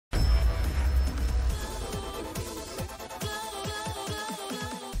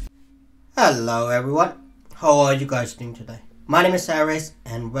Hello everyone, how are you guys doing today? My name is Aris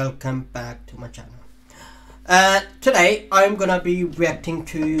and welcome back to my channel. Today I'm gonna be reacting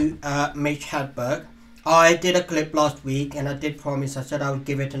to Mitch Hedberg. I did a clip last week and I did promise, I said I would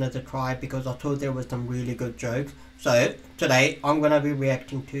give it another try because I thought there was some really good jokes. So today I'm gonna be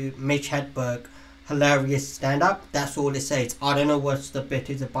reacting to Mitch Hedberg hilarious stand-up. That's all it says. I don't know what the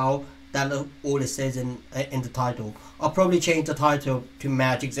bit is about. That's all it says in the title. I'll probably change the title to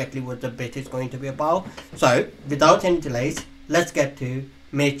match exactly what the bit is going to be about. So, without any delays, let's get to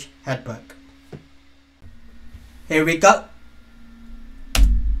Mitch Hedberg. Here we go.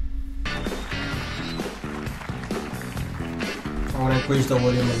 I want to increase the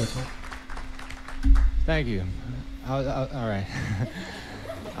volume a little. Thank you. All right.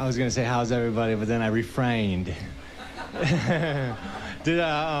 I was gonna say how's everybody, but then I refrained. Did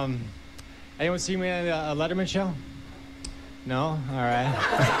anyone see me on a Letterman show? No? All right.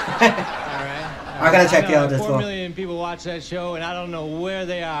 All right. I'm gonna check you out as well. 4 million people watch that show, and I don't know where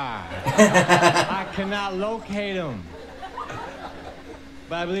they are. I cannot locate them.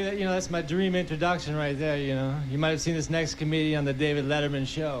 But I believe that, that's my dream introduction right there, You might have seen this next comedian on the David Letterman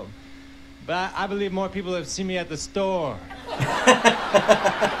show. But I believe more people have seen me at the store.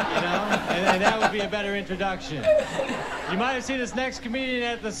 And that would be a better introduction. You might have seen this next comedian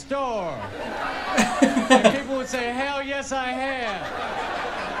at the store. And people would say, hell yes I have.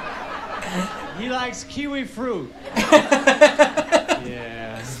 He likes kiwi fruit.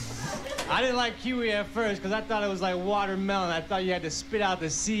 Yeah. I didn't like kiwi at first because I thought it was like watermelon. I thought you had to spit out the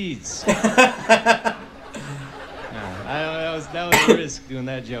seeds. That was a risk doing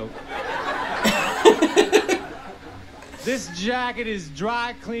that joke. This jacket is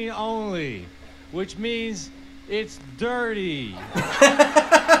dry clean only, which means it's dirty.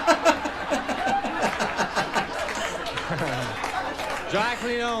 Dry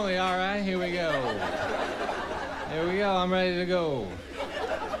clean only, all right, here we go. Here we go, I'm ready to go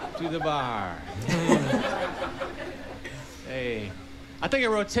to the bar. Hey, I think a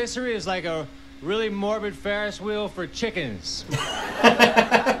rotisserie is like a really morbid Ferris wheel for chickens.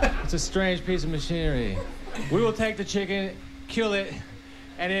 It's a strange piece of machinery. We will take the chicken, kill it,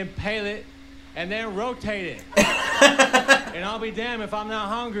 and impale it, and then rotate it. And I'll be damned if I'm not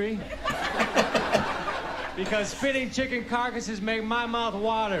hungry. Because spitting chicken carcasses make my mouth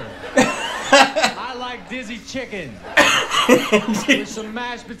water. I like dizzy chicken with some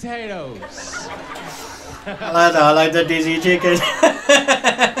mashed potatoes. I like the dizzy chicken.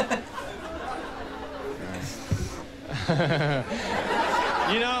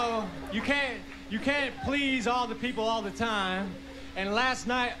 You can't please all the people all the time. And last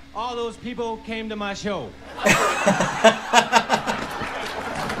night, all those people came to my show.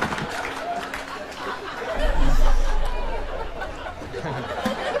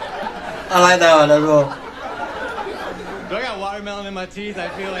 I like that one as well. Do I got watermelon in my teeth? I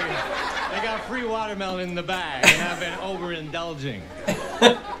feel like they got free watermelon in the bag, and I've been overindulging.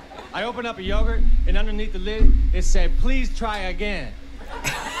 I opened up a yogurt, and underneath the lid, it said, please try again.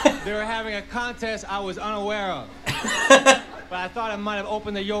 They were having a contest I was unaware of. But I thought I might have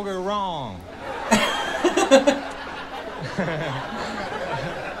opened the yogurt wrong.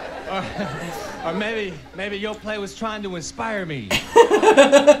 or maybe your play was trying to inspire me.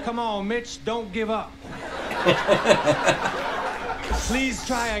 Come on, Mitch, don't give up. Please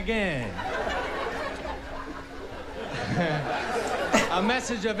try again. A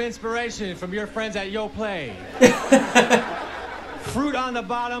message of inspiration from your friends at Yo Play. Fruit on the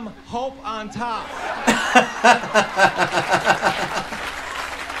bottom, hope on top.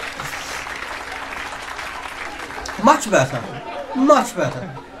 Much better. Much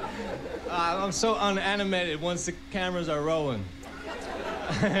better. I'm so unanimated once the cameras are rolling.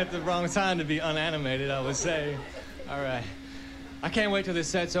 At the wrong time to be unanimated, I would say. All right. I can't wait till this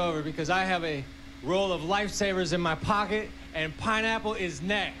set's over because I have a roll of lifesavers in my pocket and pineapple is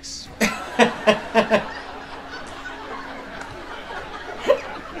next.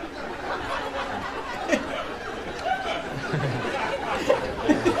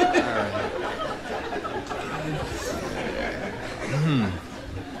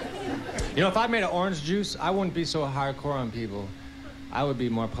 If I made an orange juice, I wouldn't be so hardcore on people. I would be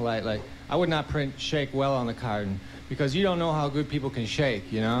more polite. Like, I would not print shake well on the carton because you don't know how good people can shake,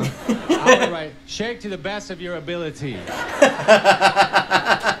 I would write, shake to the best of your ability. They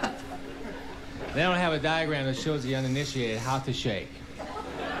don't have a diagram that shows the uninitiated how to shake.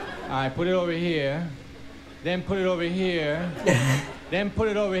 All right, put it over here, then put it over here, then put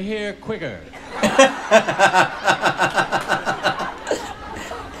it over here quicker.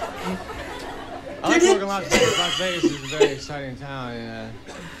 I like to work in Las Vegas. Las Vegas is a very exciting town. And,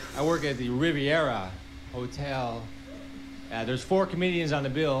 I work at the Riviera Hotel. There's 4 comedians on the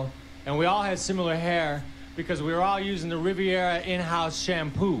bill, and we all had similar hair because we were all using the Riviera in-house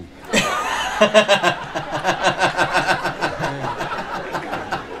shampoo.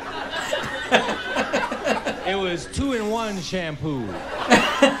 It was 2-in-1 shampoo.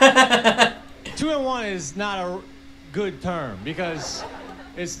 2-in-1 is not a good term because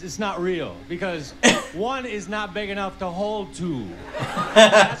it's not real, because 1 is not big enough to hold 2.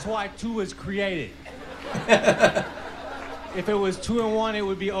 That's why 2 was created. If it was 2-in-1, it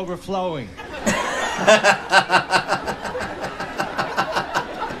would be overflowing.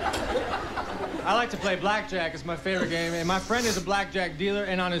 I like to play blackjack. It's my favorite game. And my friend is a blackjack dealer,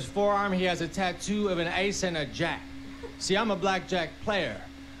 and on his forearm he has a tattoo of an ace and a jack. See, I'm a blackjack player.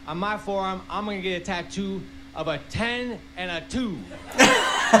 On my forearm, I'm gonna get a tattoo of a 10 and a 2.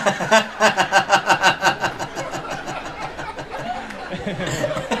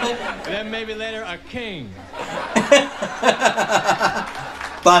 Then maybe later a king.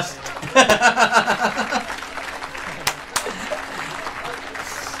 Bust.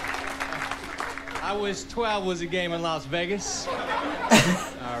 I wish 12 was a game in Las Vegas.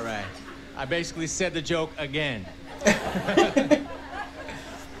 All right. I basically said the joke again.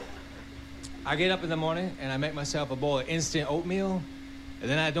 I get up in the morning and I make myself a bowl of instant oatmeal, and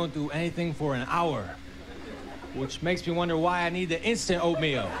then I don't do anything for an hour, which makes me wonder why I need the instant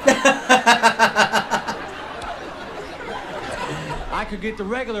oatmeal. I could get the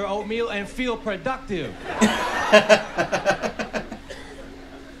regular oatmeal and feel productive.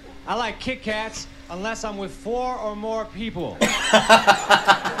 I like Kit Kats unless I'm with 4 or more people.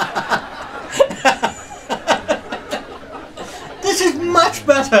 This is much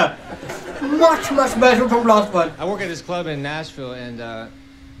better. Much better from last one. I work at this club in Nashville, and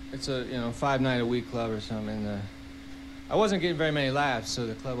it's a 5-night-a-week club or something. And I wasn't getting very many laughs, so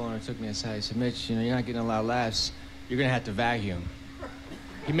the club owner took me aside. He said, "Mitch, you're not getting a lot of laughs. You're gonna have to vacuum."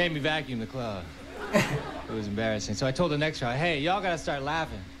 He made me vacuum the club. It was embarrassing. So I told the next guy, "Hey, y'all gotta start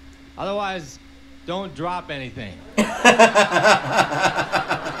laughing. Otherwise, don't drop anything."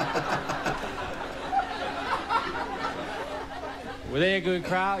 Were they a good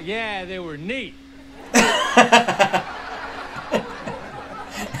crowd? Yeah, they were neat.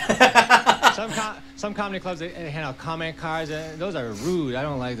 Some comedy clubs, they hand out comment cards. Those are rude. I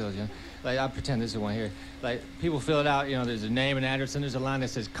don't like those. Like, I'll pretend this is one here. Like, people fill it out, there's a name and address, and there's a line that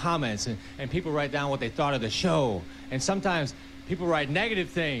says comments, and people write down what they thought of the show. And sometimes people write negative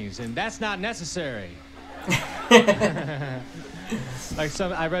things, and that's not necessary. Like,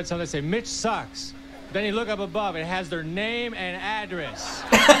 I read something that said, "Mitch sucks." Then you look up above, it has their name and address.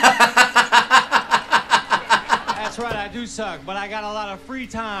 That's right, I do suck, but I got a lot of free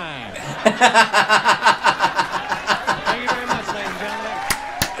time. Thank you very much, ladies and gentlemen.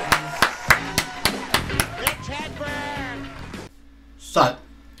 Mitch Hedberg. So,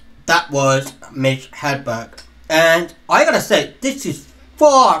 that was Mitch Hedberg. And I gotta say, this is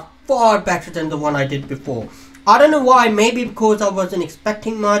far better than the one I did before. I don't know why, maybe because I wasn't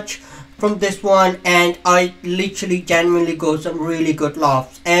expecting much from this one, and I literally genuinely got some really good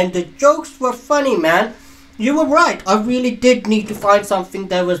laughs, and the jokes were funny, man. You were right, I really did need to find something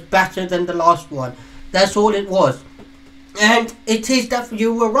that was better than the last one. That's all it was. And it is that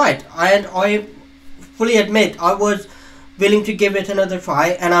you were right, and I fully admit I was willing to give it another try,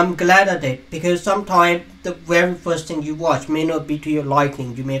 and I'm glad I did, because sometimes the very first thing you watch may not be to your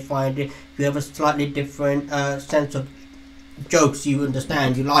liking. You may find it, you have a slightly different sense of jokes you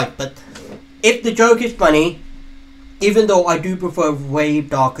understand, you like. But if the joke is funny, even though I do prefer a way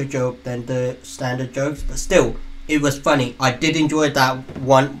darker joke than the standard jokes, but still, it was funny. I did enjoy that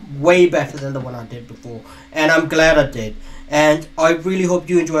one way better than the one I did before, and I'm glad I did. And I really hope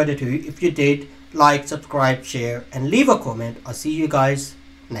you enjoyed it too. If you did, like, subscribe, share, and leave a comment. I'll see you guys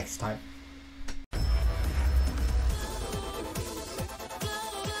next time.